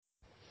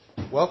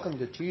Welcome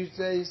to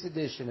Tuesday's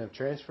edition of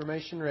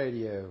Transformation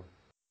Radio.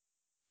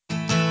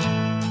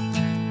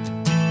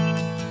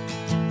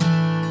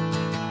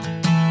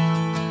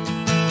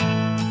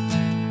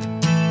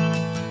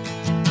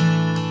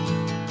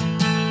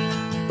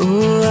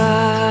 Oh,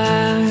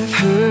 I've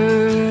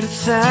heard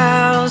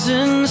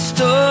 1,000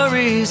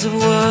 stories of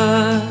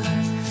what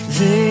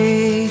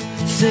they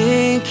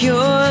think you're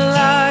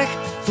like,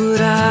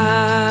 but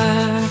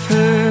I've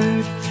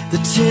heard the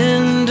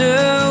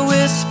tender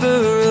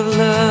whisper of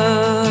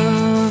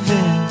love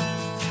in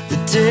the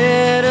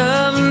dead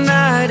of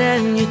night,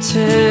 and you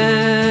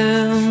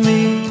tell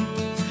me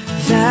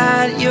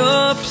that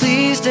you're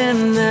pleased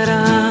and that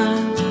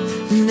I'm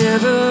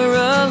never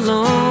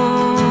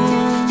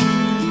alone.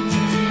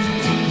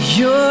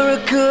 You're a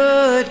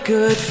good,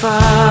 good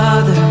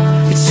father.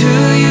 It's who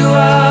you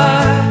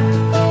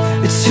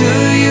are. It's who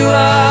you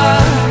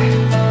are.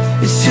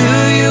 It's who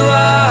you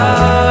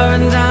are.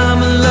 And I'm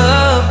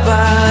loved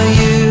by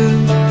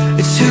you.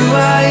 It's who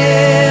I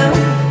am.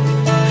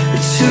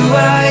 It's who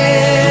I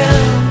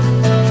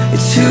am.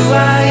 It's who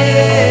I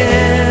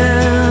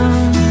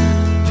am.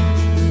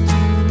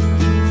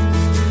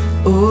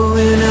 Oh,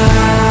 and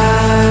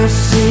I've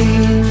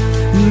seen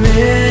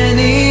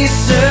many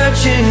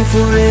searching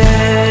for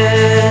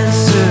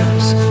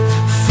answers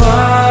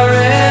far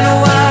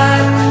and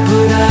wide,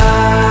 but I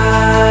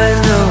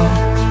know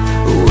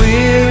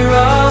we're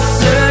all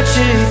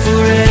searching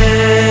for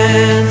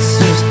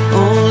answers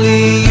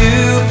only you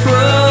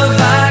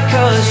provide,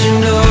 'cause you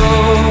know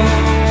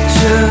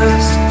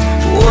just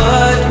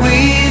what we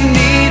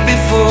need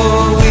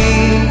before we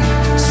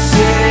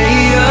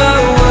say a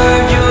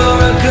word. You're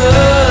a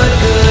good,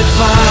 good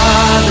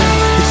father.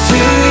 It's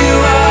who you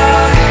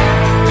are.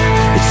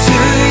 It's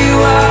who you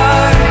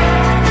are.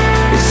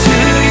 It's who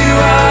you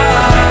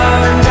are.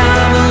 And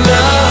I'm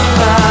loved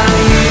by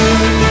you.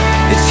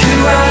 It's who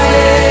I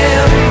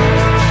am.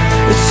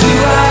 It's who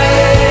I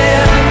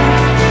am.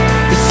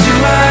 It's who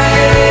I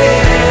am.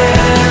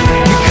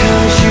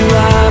 Because you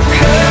are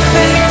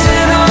perfect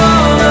in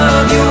all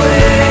of your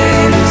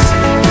ways.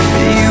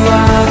 You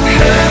are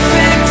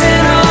perfect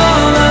in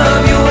all of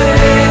your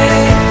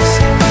ways.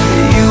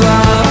 You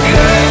are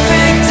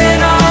perfect in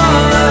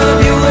all of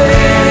your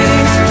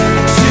ways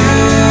to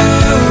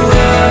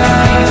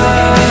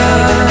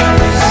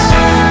us.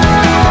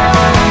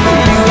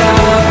 You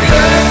are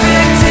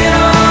perfect in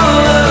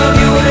all of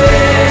your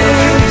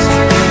ways.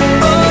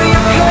 Oh,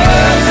 you're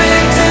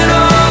perfect in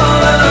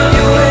all of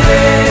your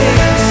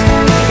ways.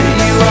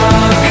 You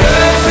are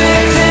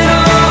perfect in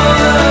all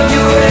of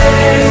your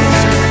ways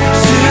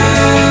to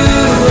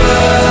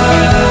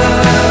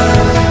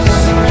us.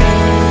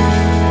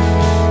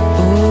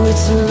 Oh,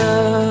 it's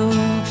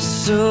love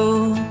so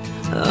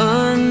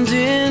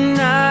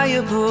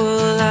undeniable.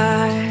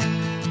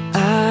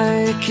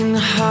 I can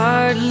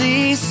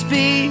hardly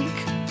speak.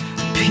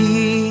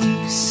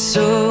 Peace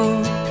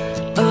so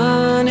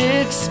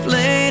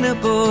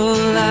unexplainable.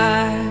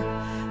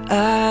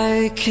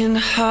 I can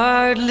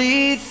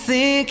hardly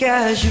think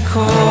as you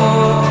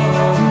call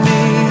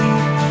me.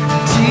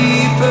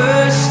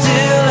 Deeper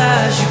still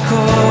as you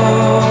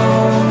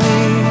call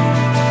me.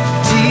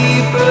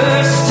 Deeper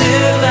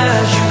still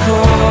as you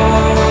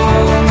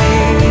call me.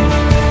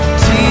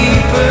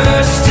 Deeper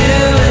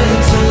still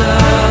into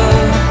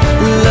love.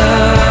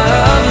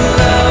 Love,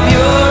 love.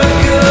 You're a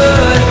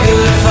good,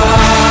 good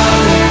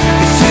father.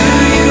 It's who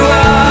you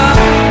are.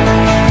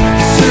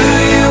 It's who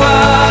you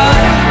are.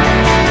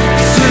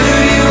 It's who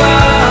you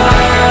are.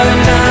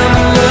 And I'm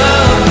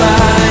loved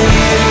by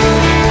you.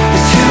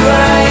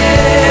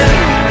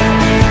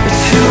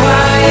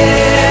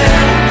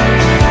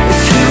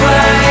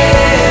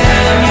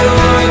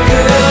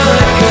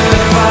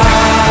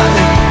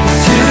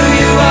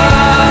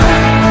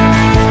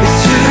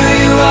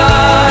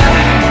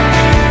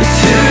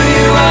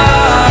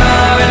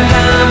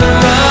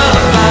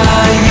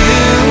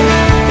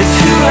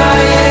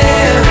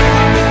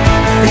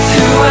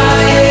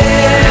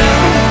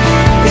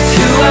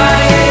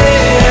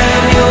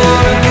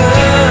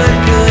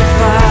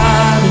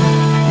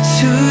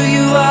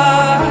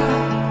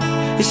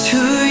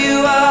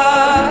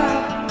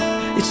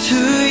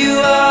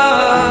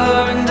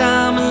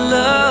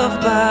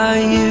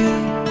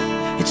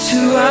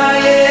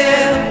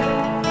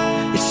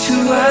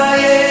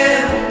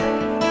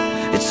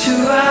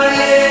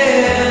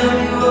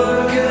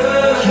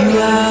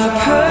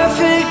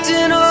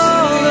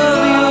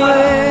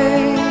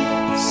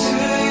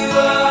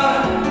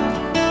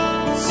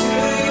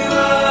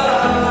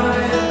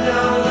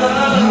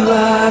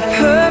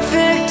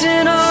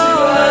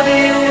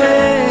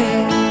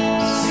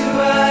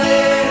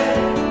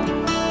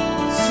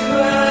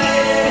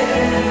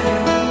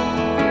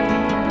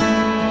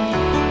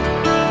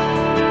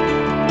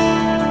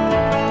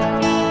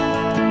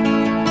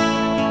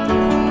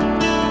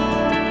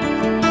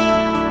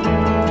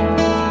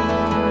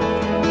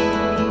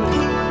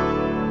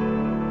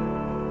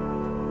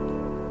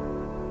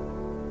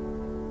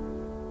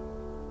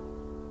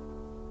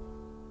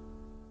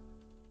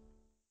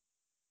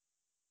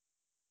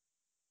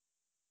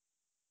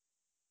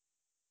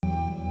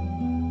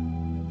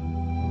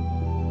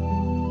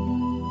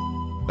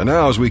 And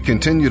now, as we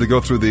continue to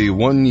go through the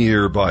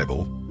one-year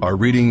Bible, our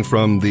reading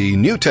from the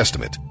New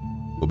Testament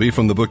will be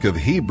from the book of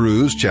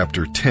Hebrews,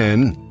 chapter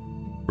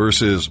 10,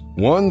 verses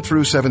 1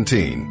 through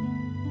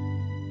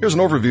 17. Here's an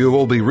overview of what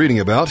we'll be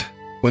reading about.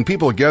 When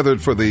people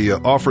gathered for the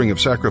offering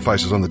of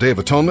sacrifices on the Day of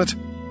Atonement,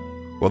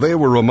 well, they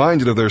were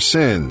reminded of their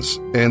sins,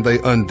 and they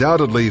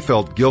undoubtedly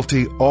felt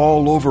guilty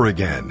all over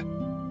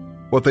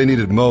again. What they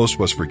needed most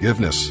was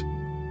forgiveness,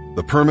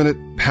 the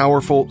permanent,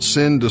 powerful,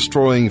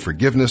 sin-destroying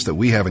forgiveness that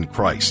we have in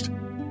Christ.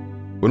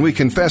 When we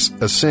confess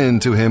a sin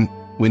to Him,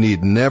 we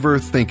need never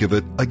think of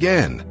it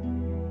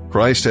again.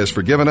 Christ has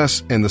forgiven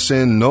us, and the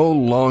sin no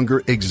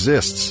longer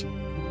exists.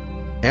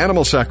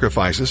 Animal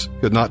sacrifices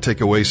could not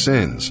take away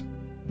sins.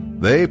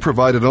 They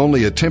provided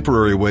only a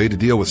temporary way to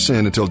deal with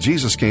sin until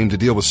Jesus came to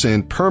deal with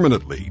sin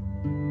permanently.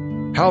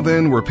 How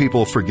then were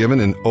people forgiven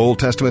in Old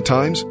Testament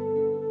times?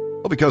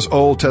 Well, because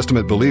Old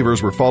Testament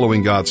believers were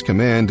following God's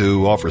command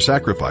to offer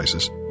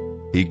sacrifices,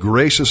 He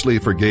graciously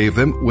forgave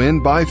them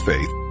when, by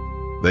faith,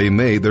 they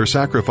made their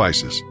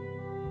sacrifices.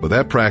 But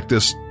that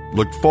practice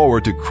looked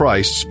forward to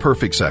Christ's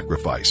perfect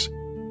sacrifice.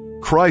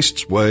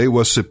 Christ's way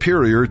was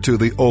superior to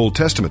the Old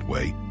Testament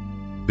way,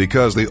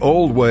 because the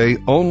old way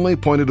only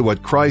pointed to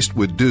what Christ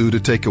would do to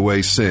take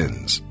away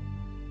sins.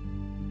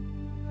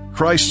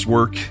 Christ's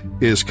work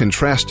is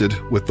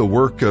contrasted with the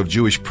work of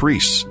Jewish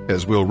priests,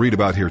 as we'll read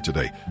about here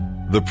today.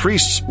 The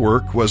priests'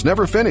 work was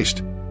never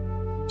finished,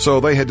 so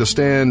they had to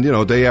stand,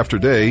 day after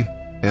day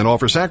and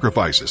offer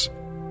sacrifices.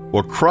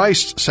 Well,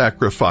 Christ's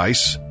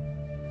sacrifice,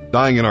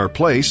 dying in our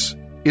place,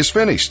 is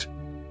finished,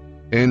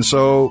 and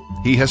so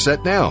He has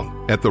sat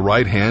down at the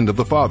right hand of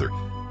the Father.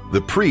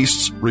 The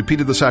priests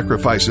repeated the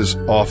sacrifices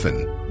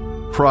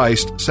often.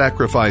 Christ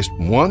sacrificed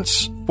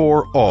once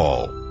for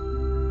all.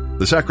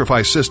 The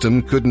sacrifice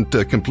system couldn't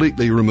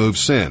completely remove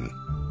sin.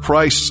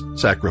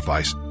 Christ's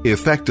sacrifice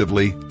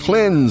effectively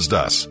cleansed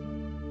us.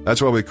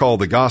 That's why we call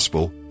the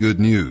gospel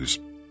good news.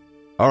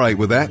 All right,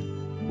 with that,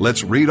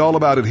 let's read all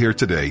about it here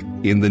today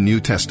in the New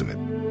Testament.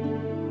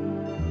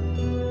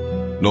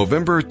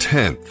 November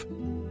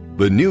 10th,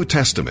 the New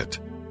Testament.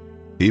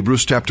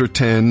 Hebrews chapter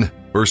 10,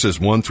 verses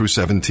 1 through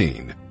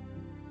 17.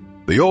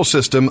 The old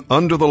system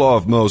under the law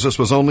of Moses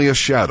was only a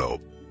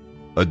shadow,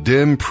 a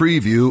dim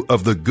preview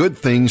of the good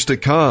things to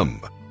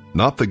come,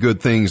 not the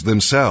good things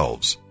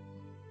themselves.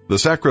 The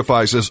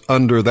sacrifices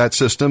under that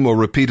system were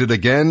repeated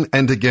again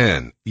and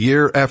again,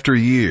 year after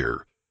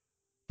year,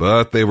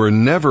 but they were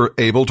never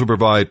able to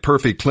provide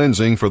perfect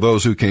cleansing for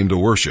those who came to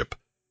worship.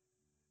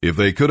 If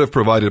they could have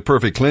provided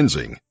perfect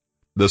cleansing,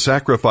 the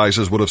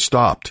sacrifices would have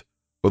stopped,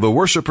 for the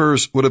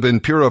worshipers would have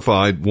been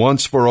purified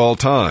once for all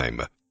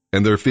time,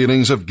 and their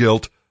feelings of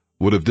guilt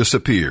would have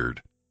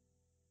disappeared.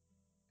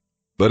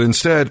 But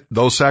instead,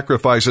 those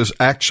sacrifices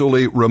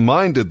actually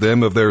reminded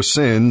them of their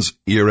sins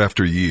year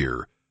after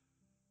year.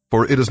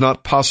 For it is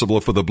not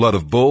possible for the blood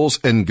of bulls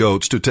and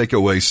goats to take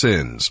away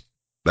sins.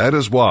 That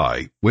is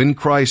why, when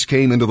Christ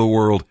came into the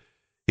world,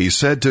 He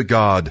said to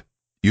God,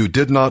 "You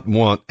did not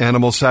want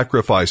animal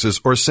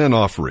sacrifices or sin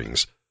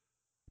offerings,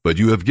 but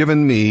you have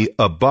given me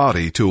a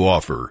body to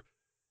offer.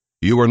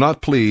 You were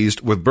not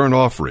pleased with burnt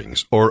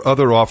offerings or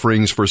other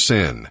offerings for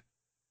sin."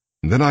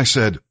 And then I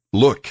said,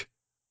 "Look,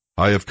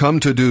 I have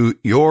come to do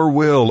your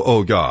will,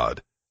 O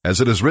God,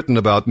 as it is written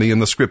about me in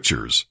the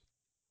Scriptures."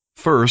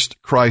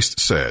 First, Christ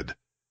said,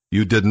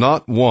 "You did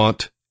not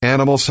want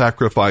animal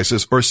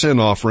sacrifices or sin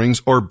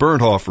offerings or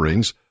burnt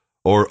offerings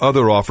or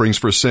other offerings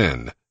for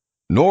sin,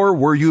 nor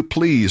were you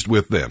pleased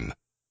with them,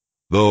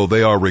 though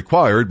they are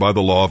required by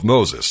the law of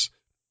Moses."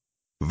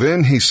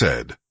 Then He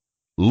said,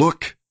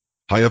 "Look,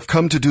 I have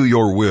come to do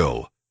your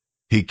will."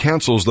 He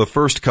cancels the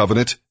first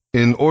covenant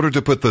in order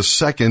to put the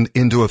second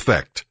into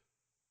effect.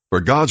 For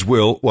God's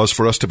will was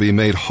for us to be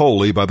made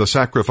holy by the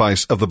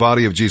sacrifice of the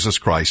body of Jesus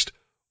Christ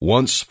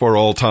once for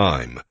all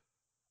time.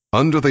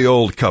 Under the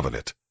old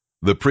covenant,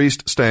 the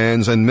priest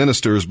stands and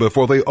ministers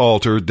before the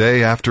altar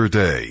day after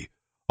day,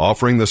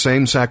 offering the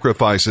same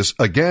sacrifices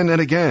again and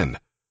again,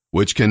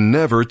 which can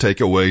never take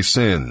away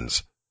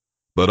sins.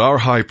 But our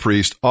high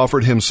priest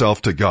offered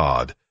himself to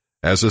God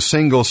as a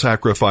single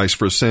sacrifice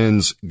for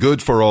sins,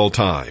 good for all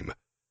time.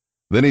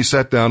 Then he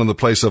sat down in the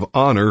place of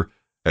honor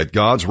at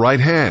God's right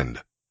hand.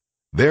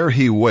 There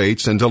he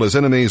waits until his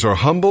enemies are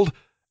humbled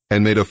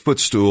and made a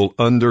footstool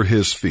under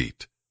his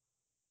feet.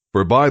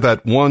 For by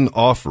that one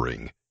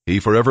offering, He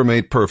forever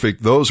made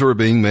perfect those who are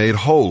being made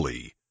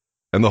holy.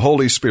 And the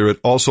Holy Spirit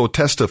also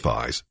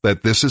testifies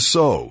that this is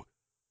so.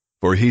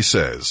 For He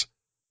says,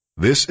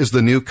 "This is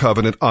the new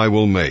covenant I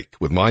will make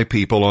with my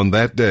people on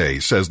that day,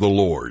 says the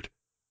Lord.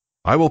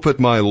 I will put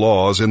my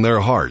laws in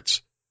their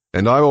hearts,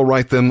 and I will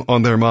write them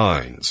on their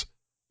minds."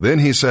 Then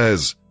He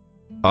says,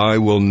 "I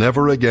will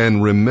never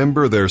again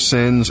remember their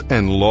sins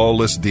and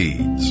lawless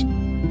deeds."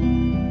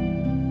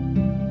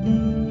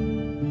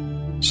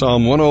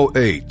 Psalm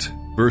 108,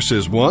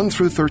 verses 1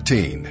 through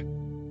 13.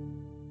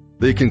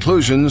 The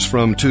conclusions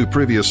from two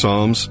previous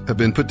psalms have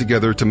been put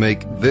together to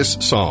make this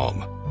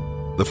psalm.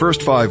 The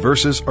first 5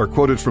 verses are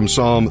quoted from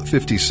Psalm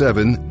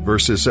 57,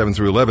 verses 7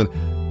 through 11,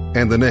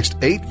 and the next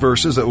 8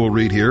 verses that we'll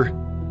read here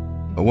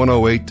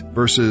 108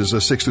 verses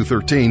 6 through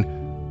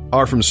 13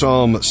 are from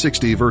Psalm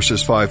 60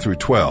 verses 5 through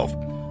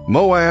 12.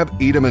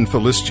 Moab, Edom, and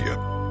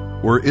Philistia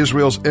were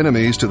Israel's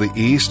enemies to the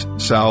east,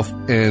 south,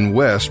 and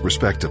west,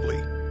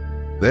 respectively.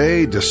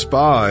 They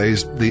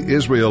despised the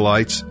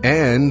Israelites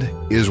and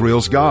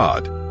Israel's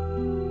God.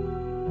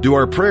 Do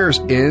our prayers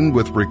end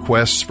with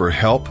requests for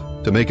help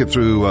to make it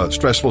through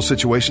stressful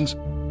situations?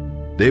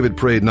 David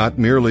prayed not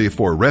merely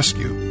for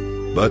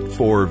rescue, but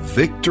for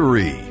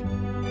victory.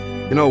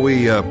 You know,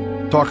 we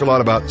talk a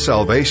lot about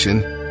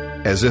salvation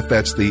as if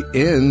that's the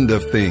end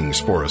of things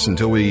for us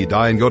until we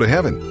die and go to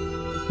heaven.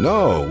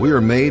 No, we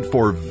are made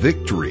for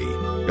victory.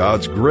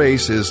 God's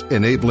grace, His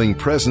enabling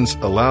presence,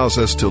 allows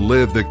us to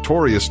live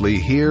victoriously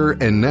here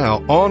and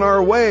now on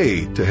our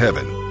way to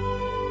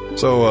heaven.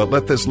 So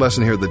let this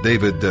lesson here that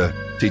David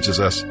teaches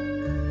us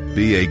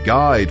be a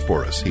guide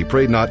for us. He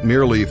prayed not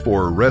merely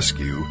for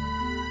rescue.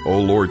 Oh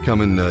Lord,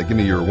 come and give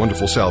me your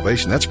wonderful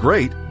salvation. That's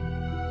great.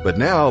 But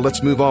now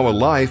let's move on with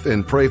life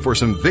and pray for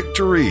some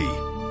victory.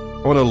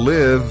 I want to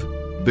live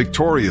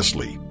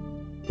victoriously.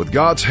 With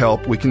God's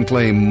help, we can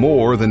claim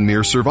more than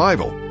mere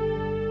survival.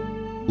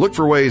 Look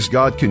for ways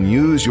God can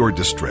use your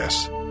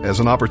distress as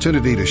an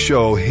opportunity to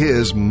show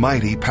His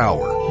mighty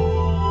power.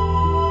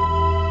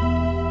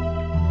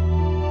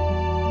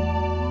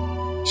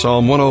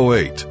 Psalm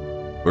 108,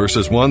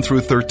 verses 1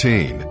 through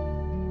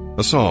 13.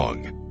 A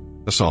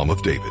song, a psalm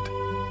of David.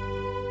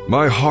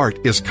 My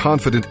heart is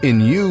confident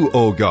in you,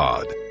 O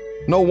God.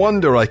 No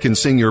wonder I can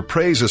sing your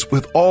praises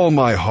with all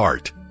my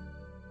heart.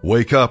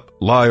 Wake up,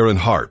 lyre and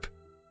harp.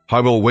 I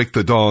will wake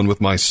the dawn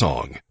with my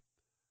song.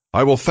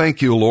 I will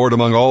thank you, Lord,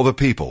 among all the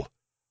people.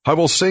 I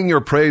will sing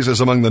your praises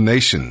among the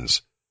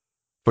nations.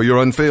 For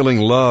your unfailing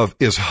love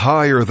is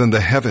higher than the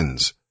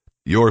heavens.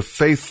 Your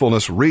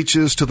faithfulness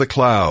reaches to the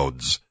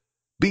clouds.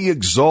 Be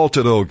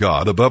exalted, O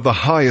God, above the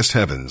highest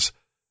heavens.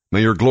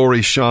 May your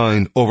glory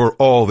shine over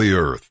all the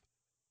earth.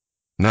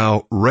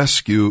 Now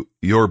rescue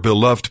your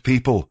beloved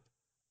people.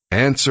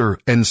 Answer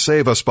and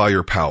save us by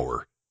your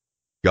power.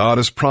 God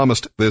has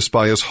promised this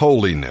by His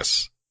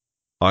holiness.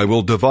 I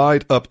will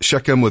divide up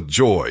Shechem with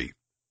joy.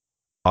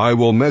 I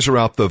will measure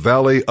out the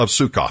valley of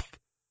Succoth.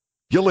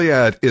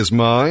 Gilead is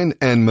mine,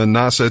 and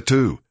Manasseh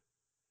too.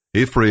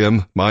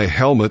 Ephraim, my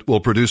helmet,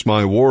 will produce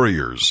my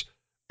warriors,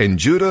 and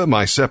Judah,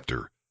 my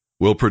scepter,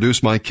 will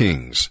produce my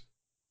kings.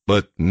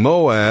 But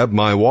Moab,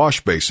 my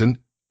wash basin,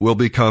 will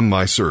become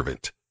my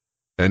servant.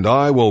 And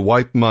I will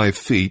wipe my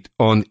feet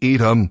on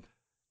Edom,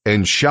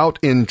 and shout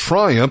in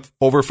triumph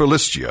over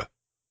Philistia.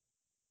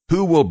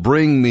 Who will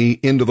bring me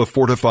into the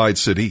fortified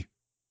city?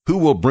 Who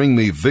will bring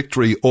me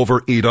victory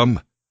over Edom?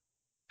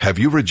 Have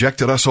you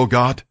rejected us, O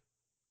God?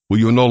 Will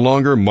you no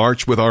longer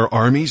march with our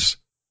armies?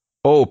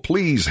 Oh,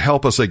 please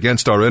help us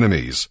against our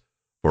enemies,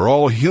 for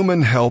all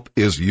human help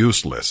is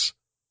useless.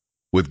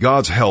 With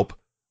God's help,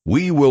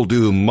 we will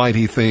do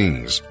mighty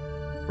things,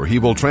 for He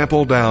will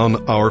trample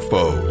down our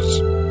foes.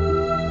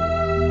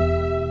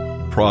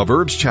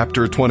 Proverbs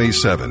chapter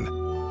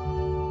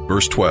 27,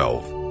 verse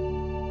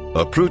 12.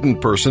 A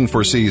prudent person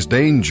foresees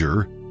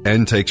danger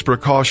and takes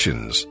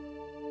precautions.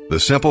 The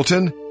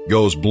simpleton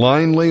goes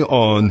blindly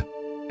on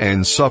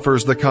and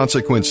suffers the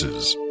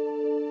consequences.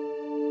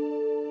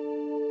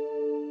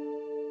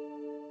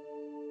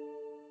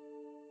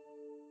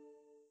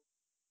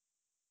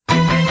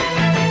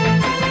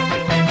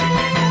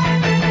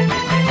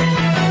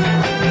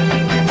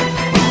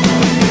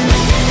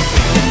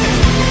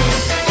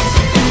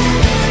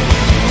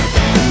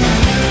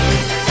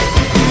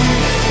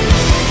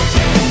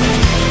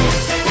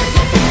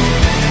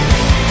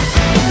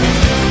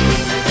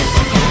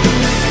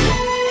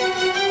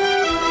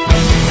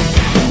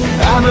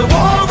 I'm at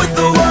war with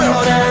the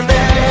world and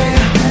they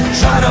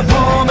try to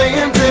pull me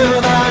into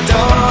the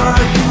dark.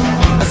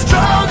 I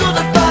struggle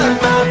to find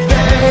my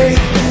faith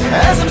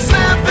as I'm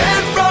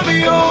slipping from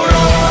your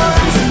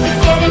arms. It's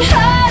getting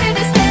harder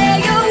to stay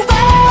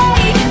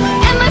awake,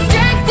 and my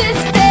strength is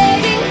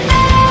fading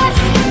fast.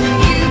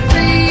 You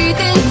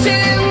breathe into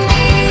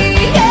me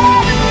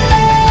at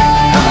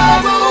last.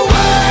 I'm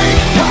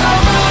awake,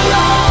 I'm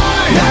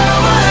alive. Now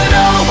I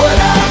know what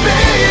I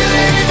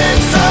believe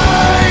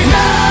inside.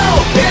 Now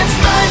it's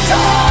my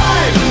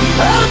time.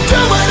 I'll do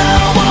what I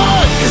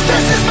want, 'cause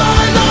this is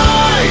my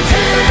life.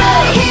 Here,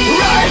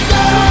 right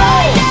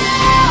now.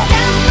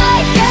 I'm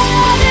like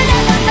God and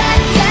never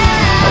back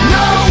down. I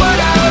know what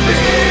I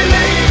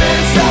believe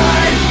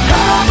inside.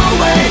 I'm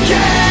awake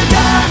and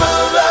I'm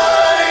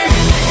alive.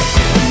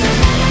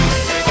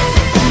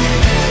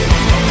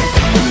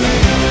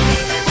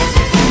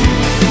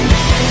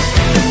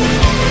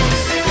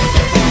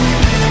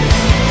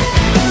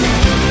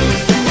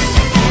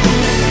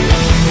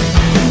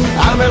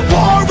 I'm at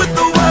war with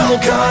the world,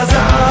 'cause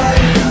I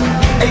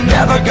ain't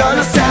never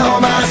gonna sell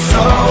my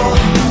soul.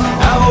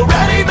 I've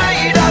already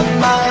made up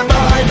my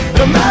mind.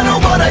 No matter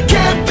what, I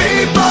can't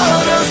be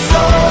but a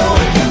soul.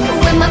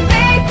 When my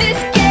faith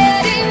is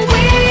getting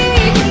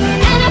weak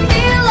and I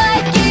feel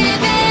like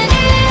giving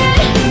in,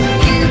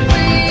 you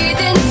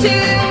breathe into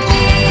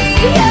me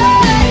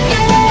again.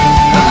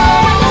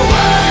 I'm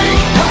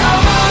awake,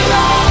 I'm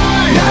alive.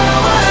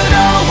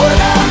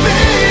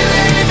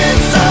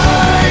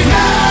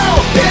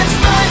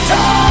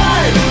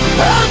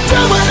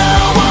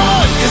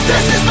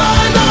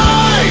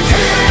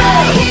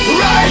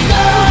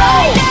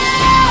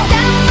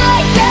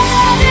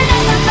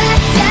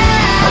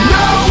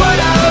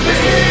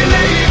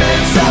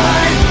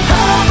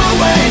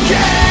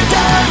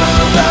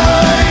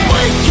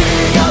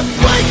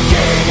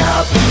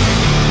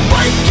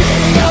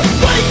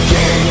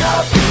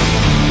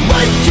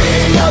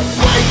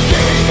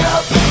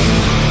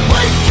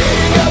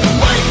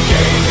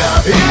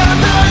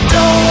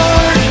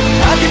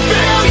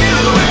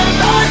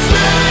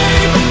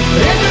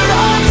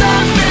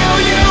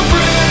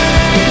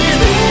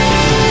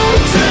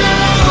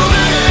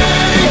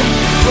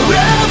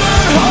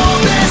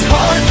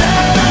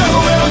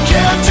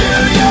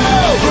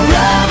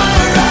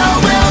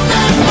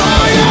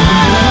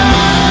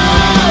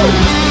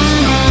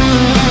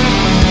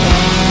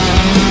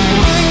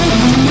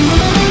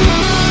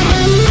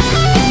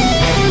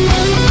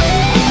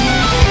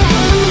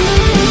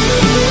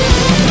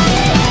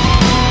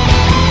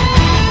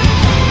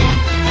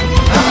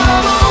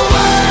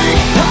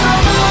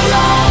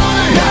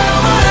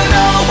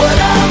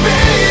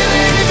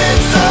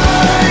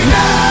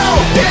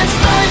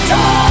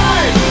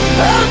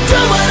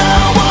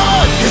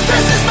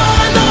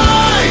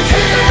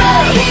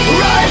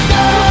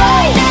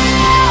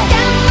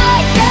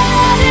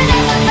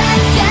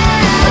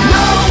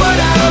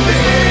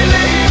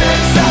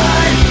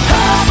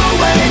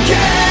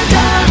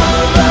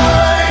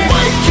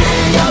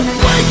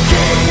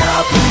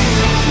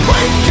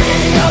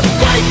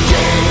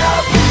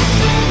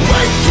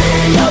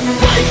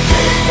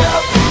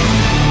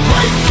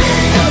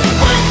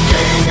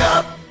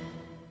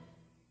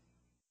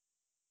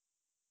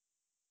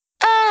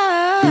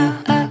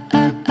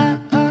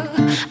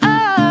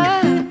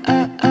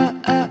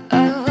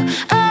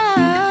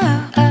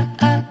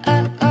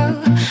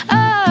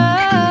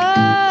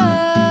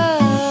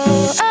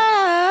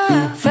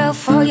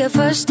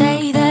 first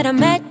day that I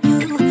met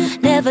you.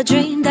 Never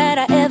dreamed that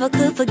I ever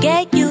could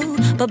forget you.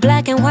 But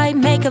black and white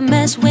make a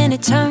mess when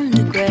it turned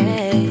to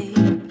gray.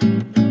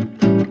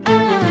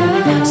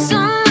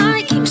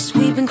 Sunlight came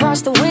sweeping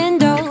across the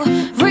window.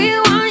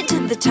 Rewind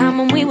to the time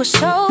when we were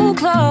so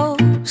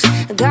close.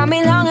 It got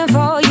me longing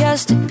for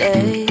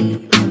yesterday.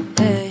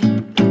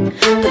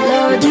 But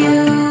Lord,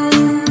 you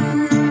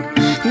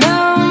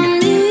know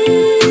me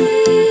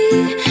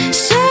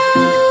so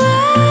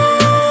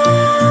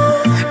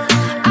well.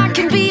 I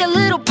can be a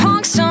little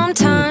punk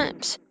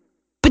sometimes,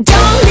 but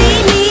don't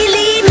leave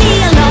me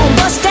alone.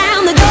 Bust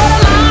down the door to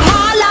my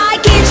heart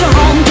like it's your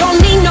home. Don't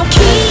need no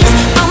keys,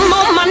 I'm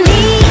on my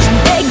knees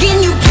begging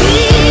you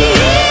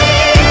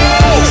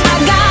please. I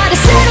gotta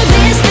settle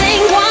this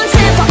thing once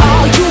and for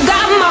all. You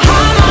got my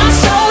heart, my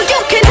soul, you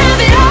can have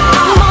it all.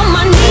 I'm on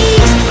my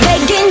knees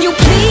begging you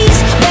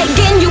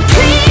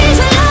please,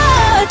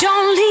 Lord,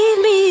 don't leave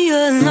me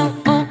alone.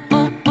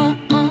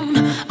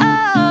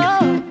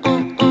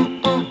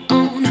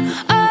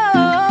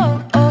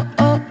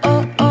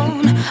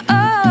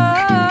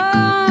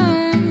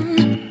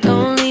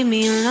 Don't leave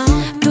me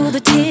alone. Through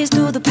the tears,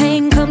 through the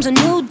pain comes a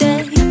new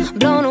day.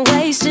 Blown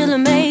away, still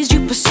amazed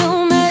you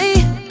pursue me.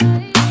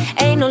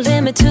 Ain't no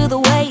limit to the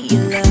way you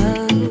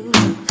love.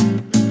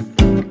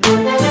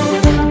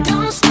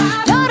 Don't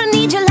stop, Lord, I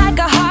need you like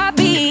a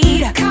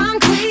heartbeat.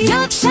 Concrete,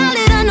 you're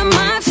solid under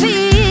my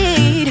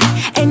feet.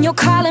 And you're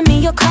calling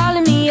me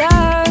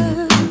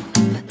up.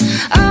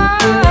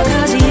 Oh,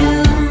 'cause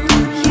you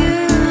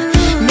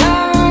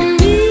know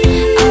me.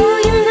 Oh,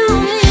 you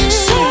know me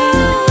so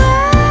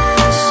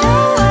well.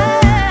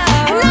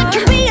 And I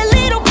can be a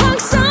little punk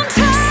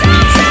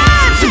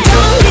sometimes. But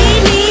don't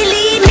leave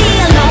me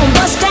alone.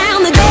 Bust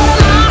down the door to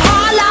my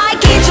heart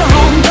like it's your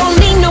home. Don't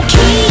need no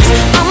keys,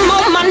 I'm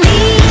on my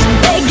knees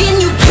begging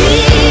you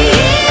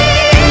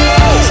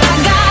please. I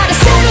gotta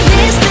settle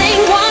this thing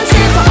once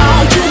and for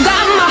all. You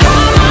got my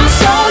heart, my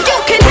soul, you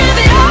can have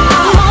it all.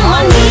 I'm on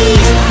my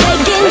knees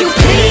begging you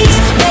please,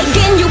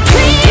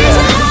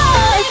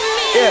 Lord.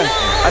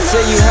 Yeah, I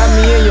say you had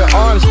me in your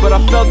arms, but I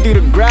fell through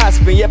the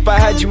grasp. And yep, I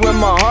had you in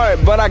my heart,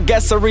 but I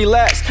guess I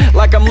relapsed.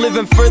 Like I'm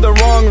living for the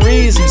wrong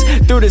reasons,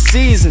 through the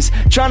seasons.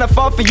 Trying to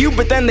fall for you,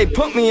 but then they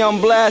put me on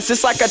blast.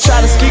 It's like I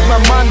try to speak my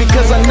mind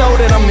because I know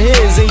that I'm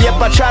his. And yep,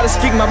 I try to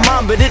speak my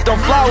mind, but it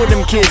don't fly with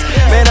them kids.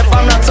 Man, if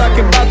I'm not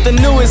talking about the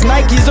newest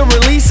Nikes or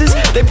releases,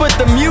 they put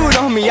the mute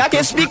on me. I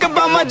can't speak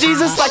about my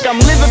Jesus like I'm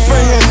living for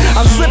him.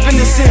 I'm slipping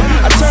to sin,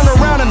 I turn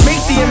around and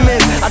make the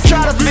amends. I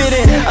try to fit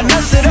in, I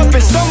mess it up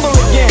and stumble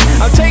again.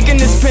 I'm taking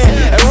this pen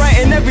and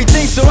writing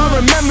everything so I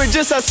remember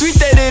just how sweet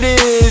that it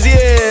is.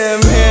 Yeah,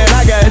 man,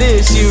 I got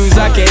issues,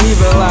 I can't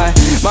even lie.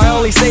 My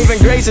only saving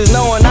grace is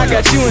knowing I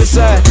got you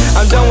inside.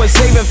 I'm done with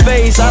saving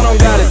face, I don't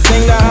got a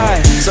thing to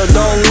hide. So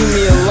don't leave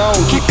me alone,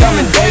 keep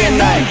coming day and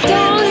night.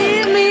 Don't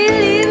leave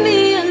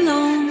me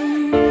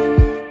alone.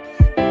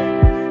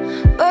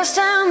 Bust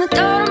down the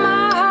door to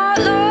my heart,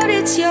 Lord,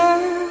 it's your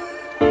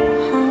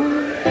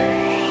home.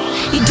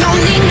 You don't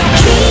need no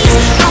keys,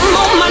 I'm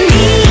on my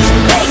knees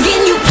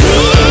begging you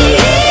please.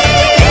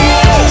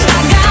 I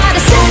gotta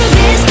settle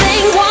this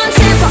thing once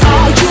and for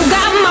all. You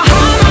got my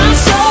heart, my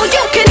soul,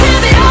 you can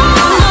have it all.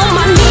 I'm on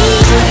my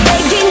knees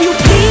begging you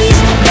please,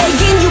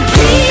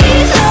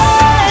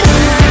 Lord.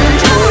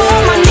 I'm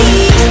on my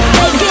knees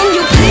begging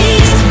you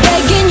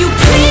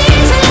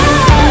please,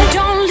 Lord.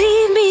 Don't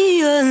leave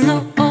me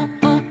alone.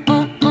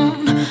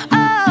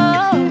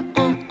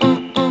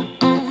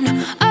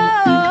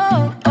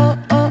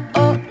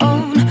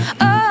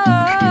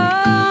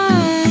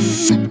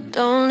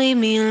 Don't leave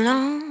me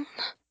alone.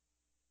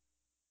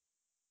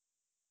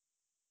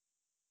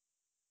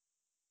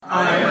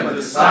 I am a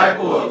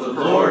disciple of the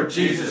Lord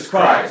Jesus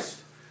Christ.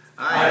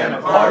 I am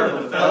a part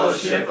of the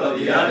fellowship of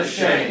the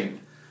unashamed.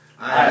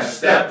 I have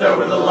stepped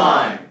over the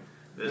line.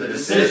 The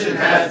decision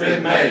has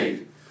been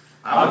made.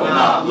 I will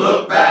not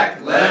look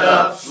back, let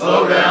up,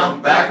 slow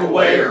down, back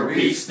away, or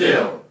be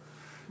still.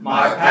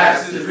 My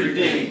past is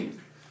redeemed.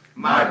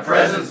 My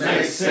present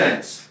makes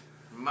sense.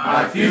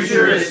 My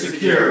future is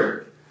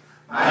secured.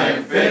 I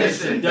am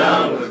finished and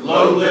done with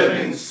low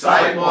living,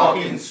 sight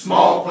walking,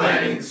 small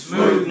planning,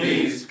 smooth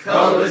knees,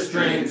 colorless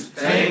dreams,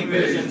 tame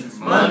visions,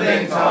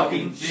 mundane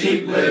talking,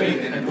 cheap living,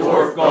 and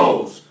dwarf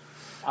goals.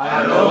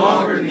 I no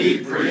longer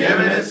need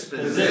preeminence,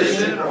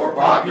 position, or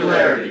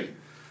popularity.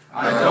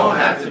 I don't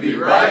have to be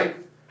right.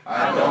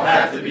 I don't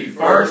have to be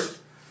first.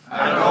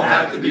 I don't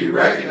have to be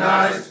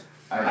recognized.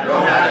 I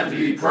don't have to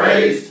be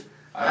praised.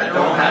 I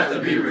don't have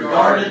to be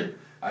regarded.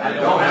 I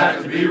don't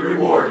have to be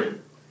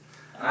rewarded.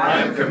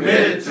 I am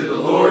committed to the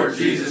Lord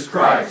Jesus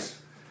Christ.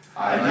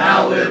 I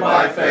now live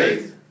by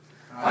faith.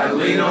 I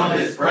lean on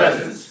His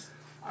presence.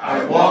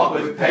 I walk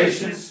with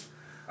patience.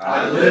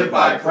 I live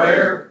by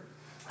prayer.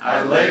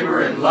 I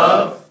labor in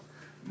love.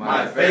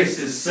 My face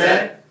is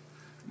set.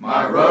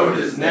 My road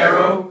is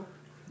narrow.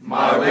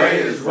 My way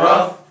is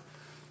rough.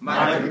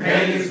 My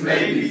companions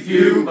may be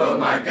few, but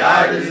my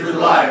guide is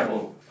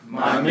reliable.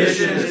 My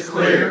mission is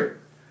clear.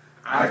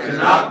 I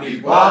cannot be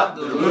bought,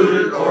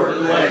 diluted, or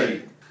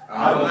delayed.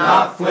 I will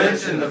not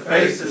flinch in the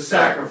face of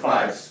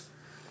sacrifice.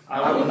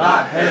 I will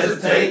not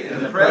hesitate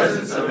in the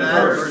presence of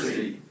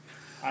adversity.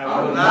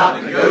 I will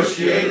not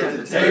negotiate at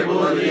the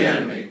table of the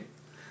enemy.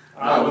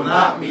 I will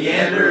not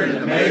meander in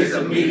the maze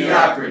of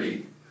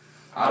mediocrity.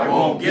 I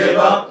won't give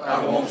up,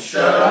 I won't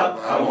shut up,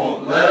 I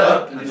won't let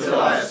up until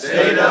I have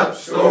stayed up,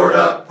 stored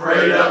up,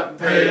 prayed up,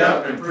 paid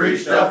up, and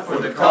preached up for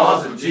the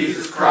cause of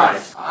Jesus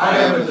Christ. I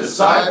am a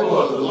disciple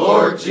of the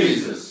Lord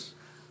Jesus.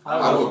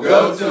 I will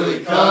go till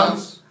he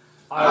comes.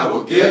 I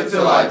will give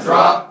till I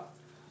drop.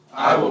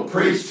 I will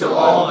preach till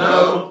all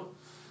know.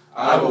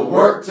 I will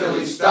work till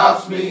he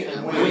stops me,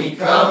 and when he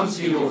comes,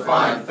 he will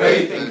find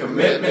faith and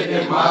commitment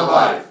in my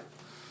life.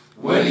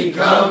 When he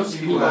comes,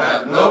 he will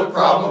have no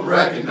problem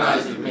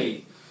recognizing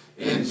me.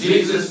 In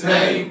Jesus'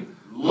 name,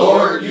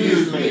 Lord,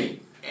 use me.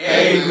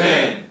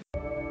 Amen.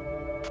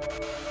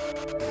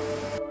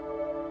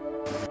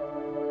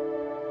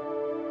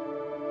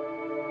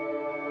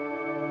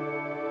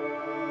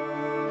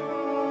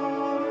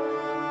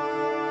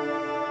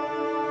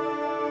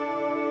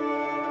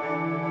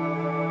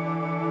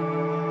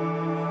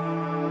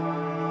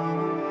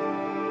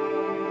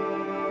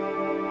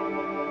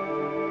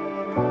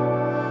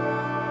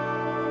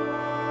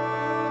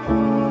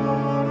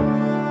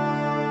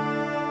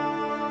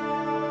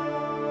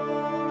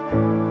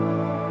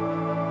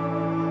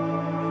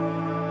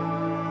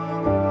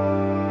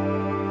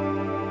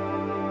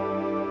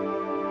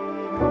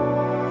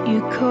 You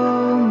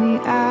call me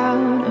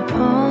out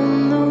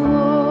upon the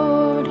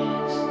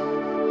waters,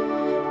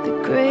 the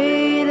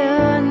great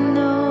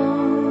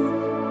unknown,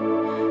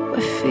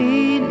 where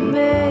feet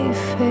may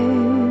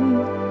fail.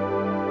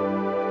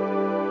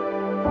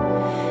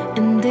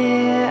 And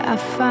there I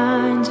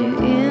find you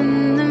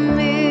in the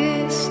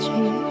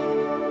mystery,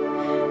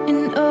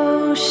 in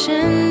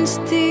oceans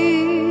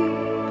deep,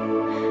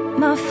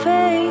 my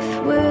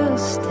faith will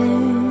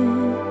stand.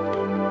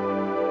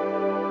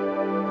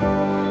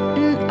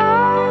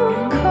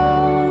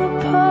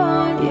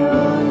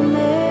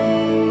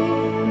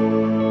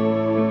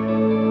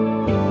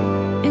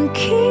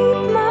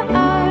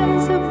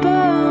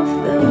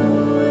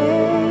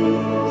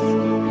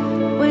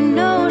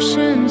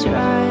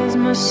 Rise,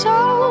 my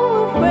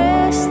soul will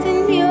rest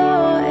in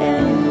your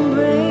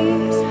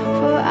embrace,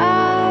 for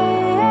I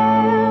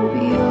am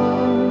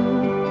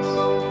yours.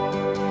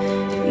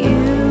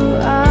 You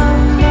are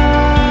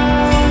mine.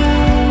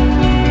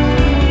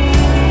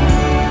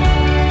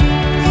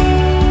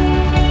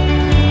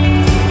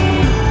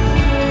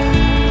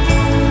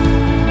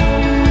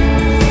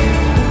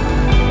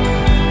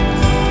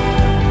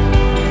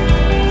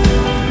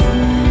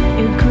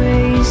 Your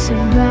grace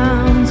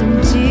abounds in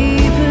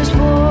deepest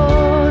waters.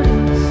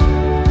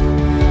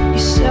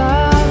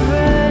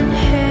 Sovereign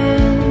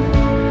hand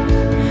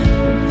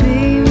will be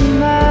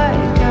my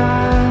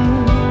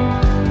guide.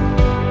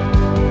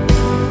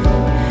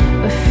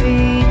 Where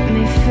feet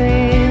may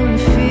fail and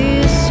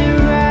fear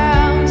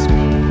surrounds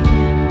me,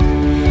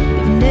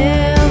 you've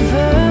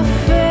never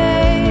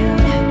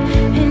failed,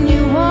 and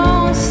you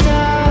won't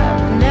stop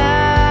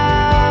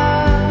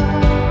now.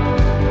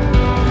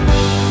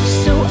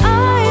 So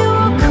I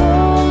will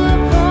call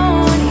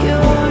upon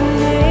your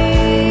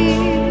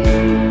name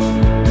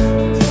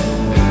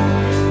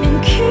and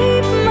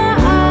keep my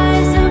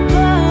eyes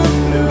above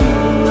the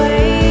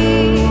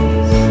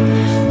waves.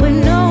 When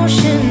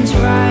oceans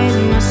rise,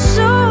 my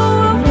soul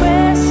will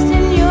rest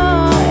in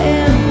your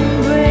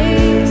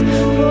embrace,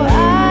 for I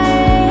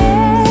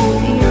am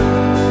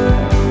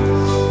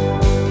yours,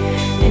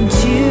 and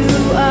you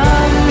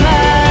are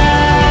mine,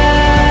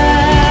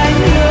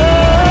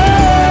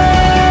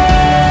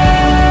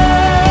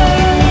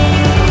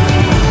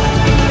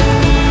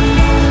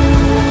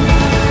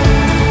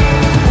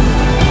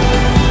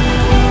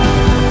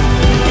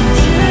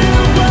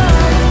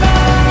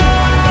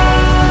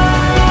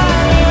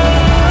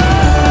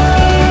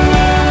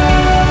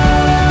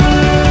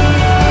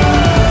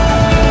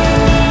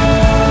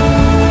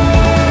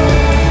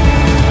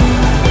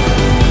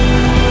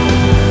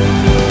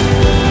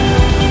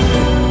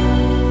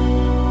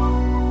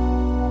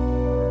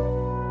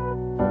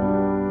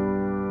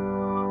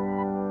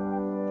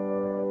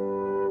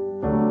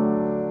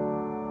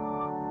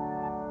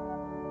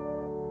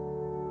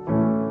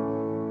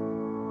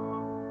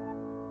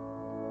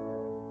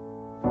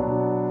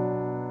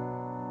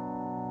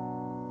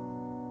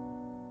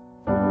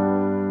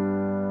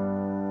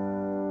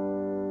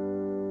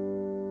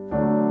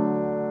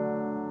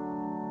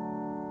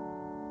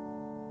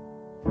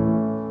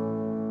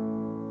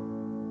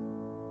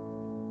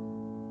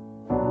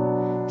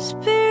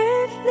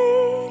 Spirit,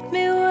 lead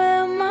me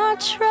where my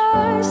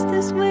trust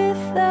is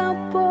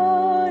without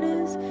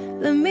borders.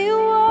 Let me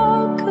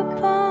walk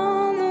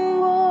upon the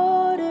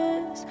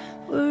waters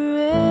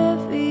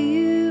wherever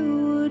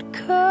you would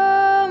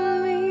call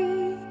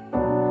me.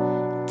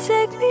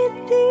 Take me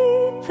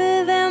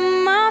deeper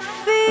than my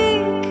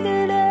feet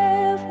could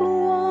ever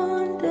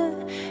wander,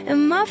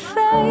 and my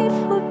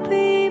faith would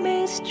be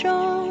made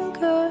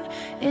stronger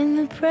in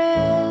the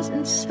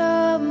presence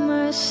of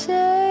my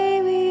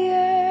Savior.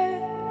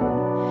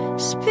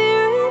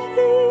 Spirit,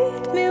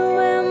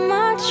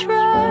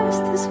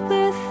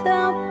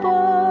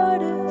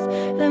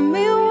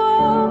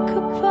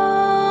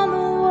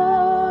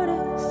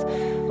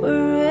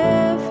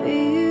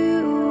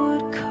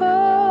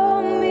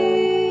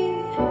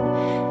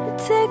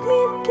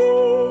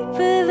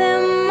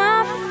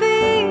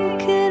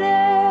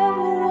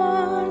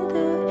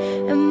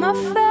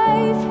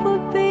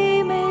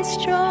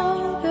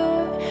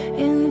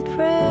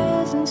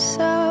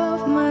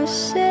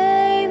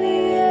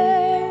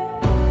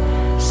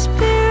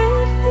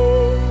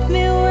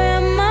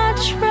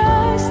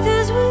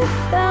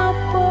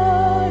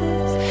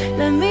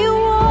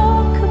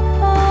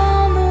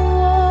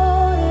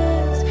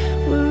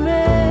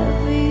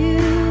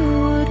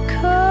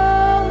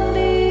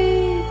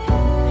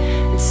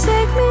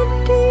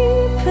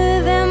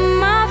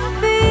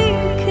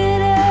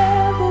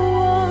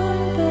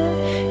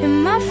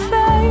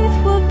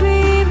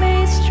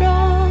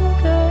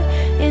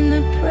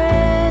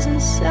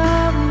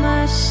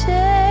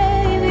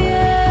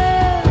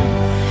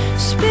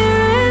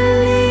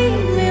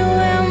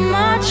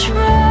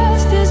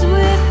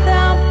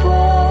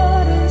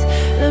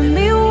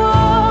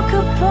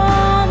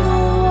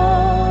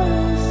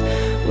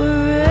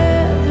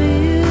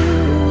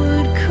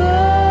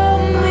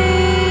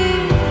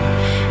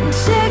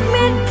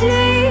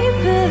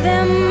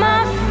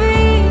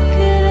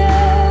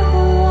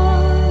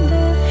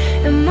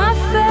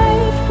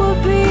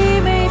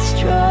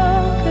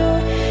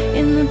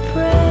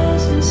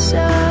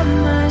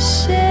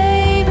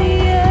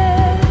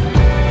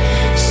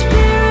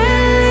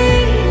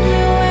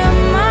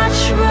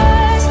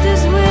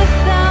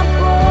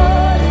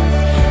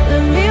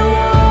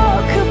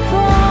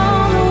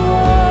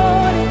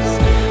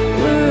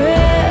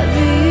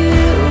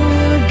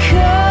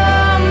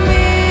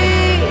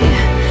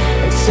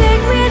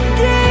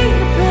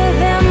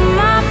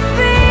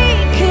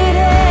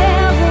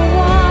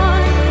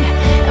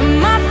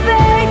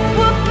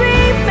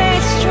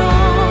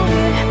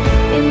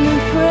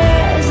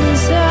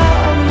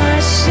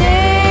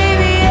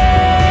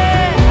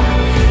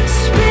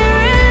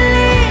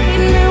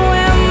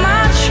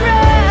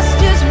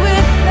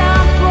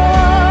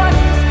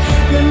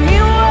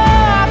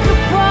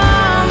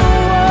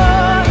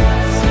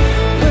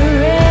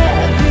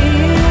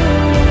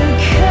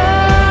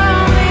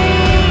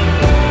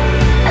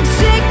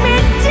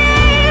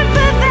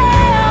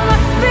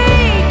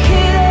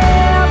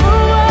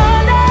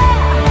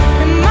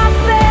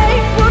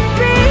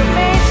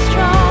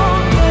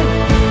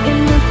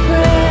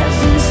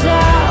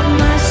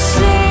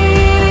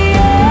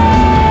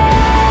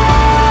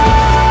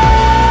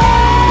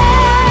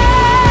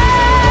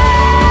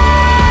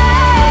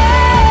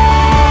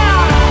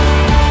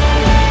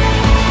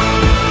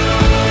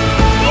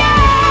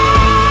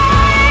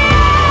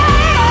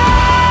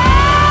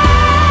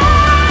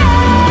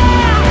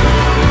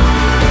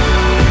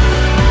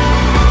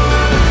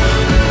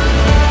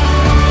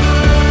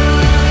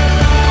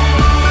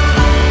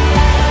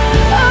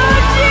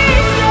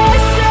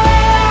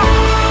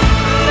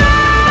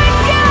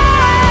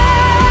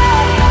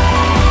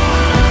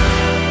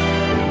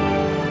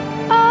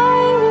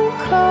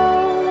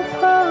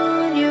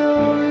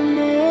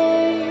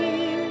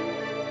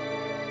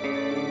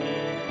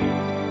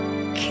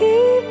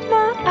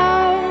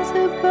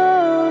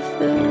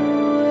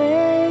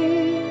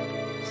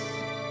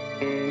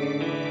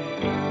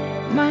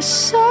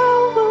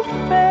 soul will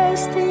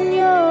rest in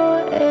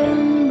your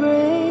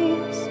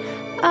embrace.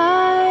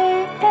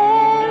 I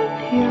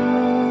am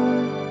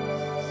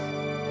yours,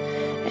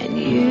 and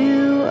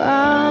you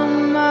are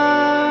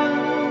mine.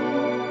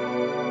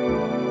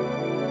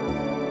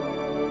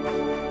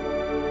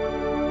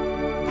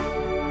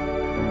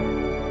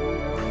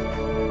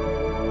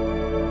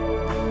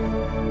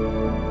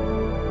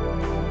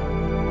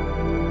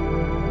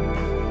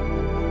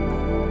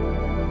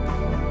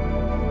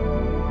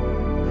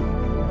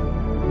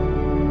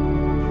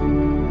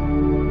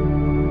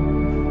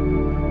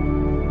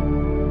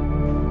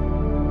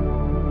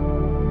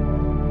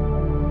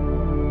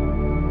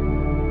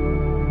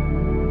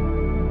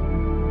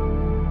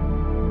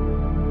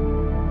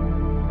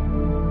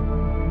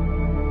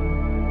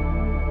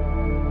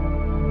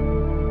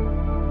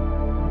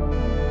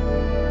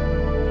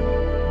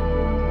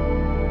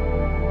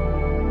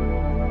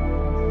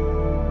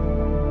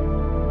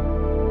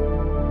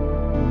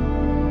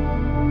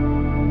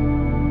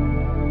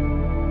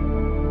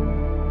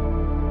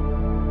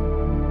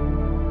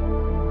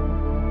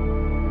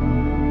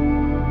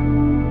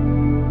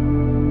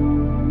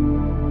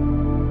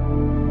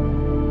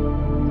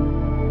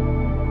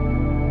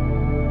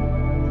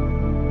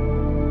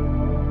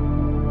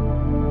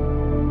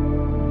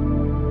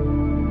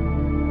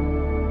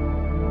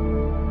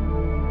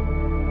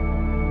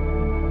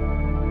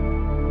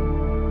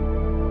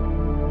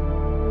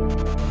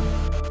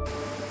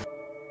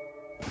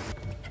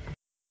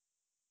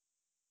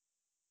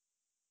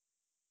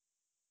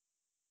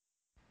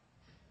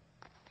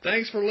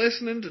 Thanks for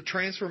listening to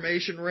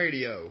Transformation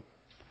Radio.